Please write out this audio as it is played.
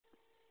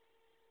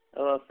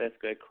Hello, 5th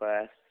grade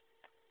class.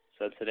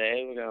 So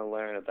today we're going to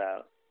learn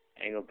about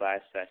angle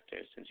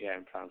bisectors, since you're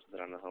having problems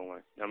with it on the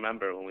homework. Now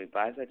remember, when we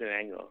bisect an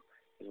angle,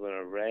 is when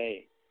a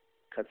ray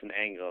cuts an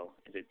angle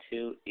into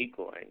two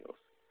equal angles.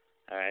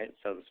 Alright,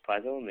 so the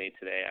supplies that we'll need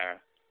today are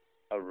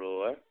a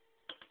ruler,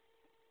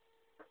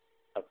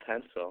 a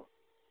pencil,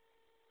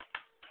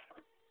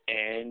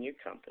 and your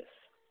compass.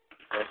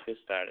 Let's get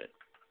started.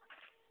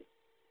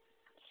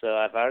 So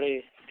I've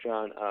already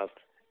drawn up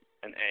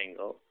an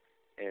angle,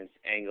 and it's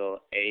angle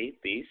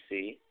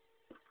ABC.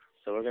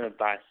 So we're going to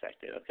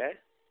bisect it, okay?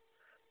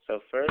 So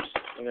first,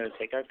 we're going to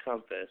take our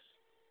compass,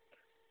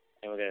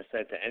 and we're going to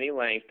set it to any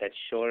length that's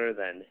shorter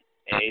than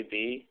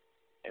AB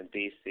and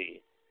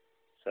BC.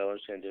 So we're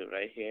just going to do it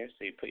right here.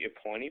 So you put your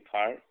pointy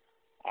part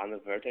on the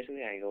vertex of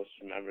the angle, which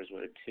remember is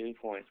where the 2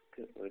 points,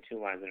 where the 2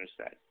 lines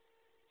intersect.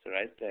 So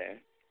right there,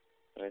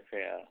 I'm going to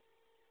create a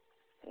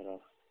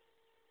little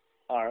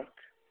arc.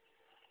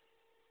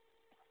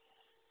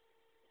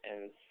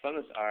 And from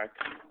this arc,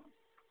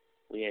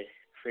 we have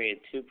created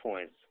 2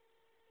 points.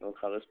 We'll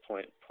call this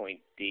point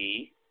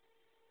D.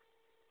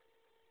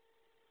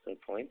 So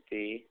point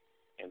D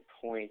and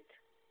point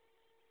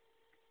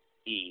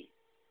E.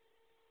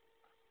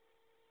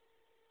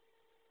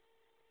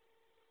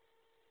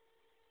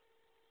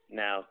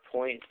 Now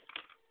point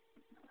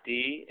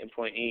D and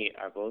point E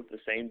are both the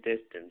same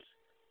distance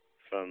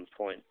from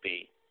point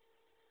B.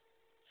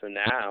 So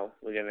now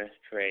we're going to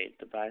create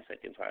the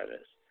bisecting part of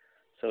this.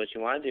 So what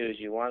you want to do is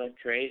you want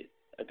to create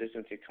a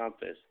distance with your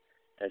compass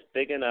that's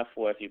big enough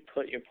where if you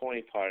put your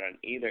pointy part on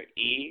either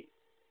E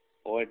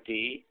or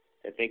D,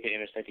 that they can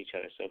intersect each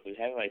other. So if we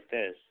have it like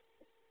this,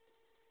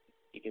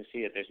 you can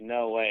see that there's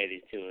no way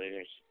these two will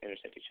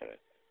intersect each other.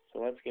 So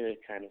let's get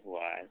it kind of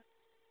wide.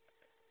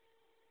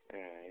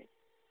 Alright.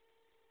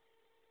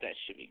 That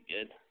should be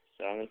good.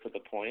 So I'm going to put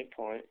the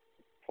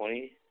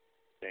pointy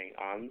thing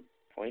on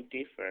point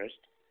D first,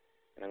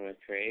 and I'm going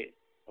to create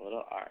a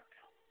little arc.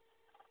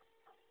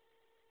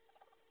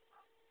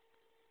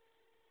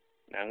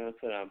 Now I'm going to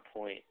put it on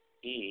point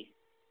E.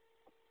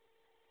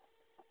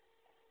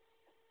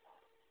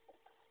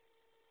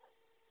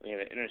 We have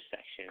an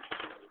intersection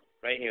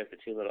right here with the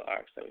 2 little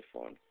arcs that we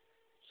formed.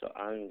 So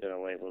I'm going to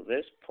label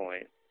this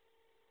point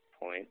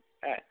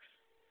X.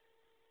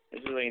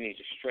 This is where you need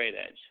your straight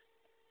edge.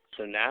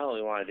 So now what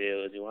we want to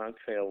do is we want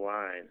to create a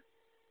line,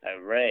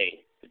 a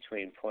ray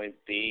between point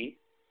B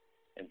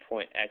and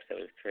point X that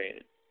we've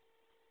created.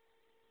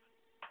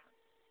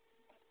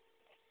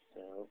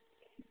 So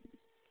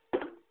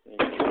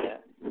let me do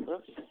that.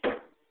 Oops.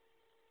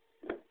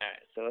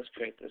 Alright, so let's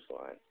create this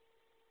line.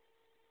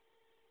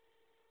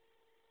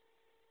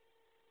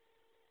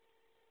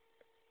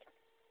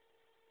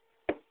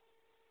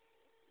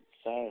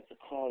 Sorry if the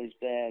quality's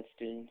bad,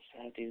 students.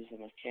 I have to use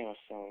my camera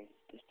phone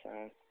this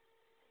time.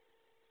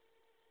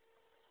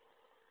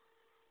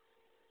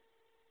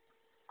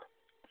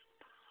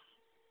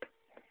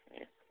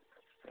 Alright,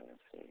 so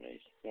let's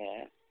erase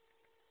that.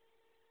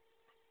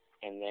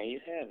 And there you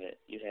have it.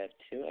 You have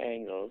 2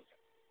 angles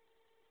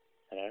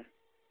that are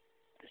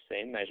the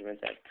same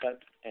measurement that cut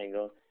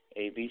angle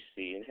ABC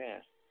in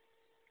half.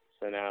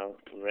 So now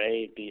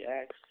ray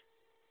BX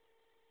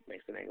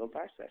makes an angle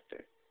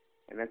bisector.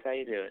 And that's how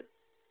you do it.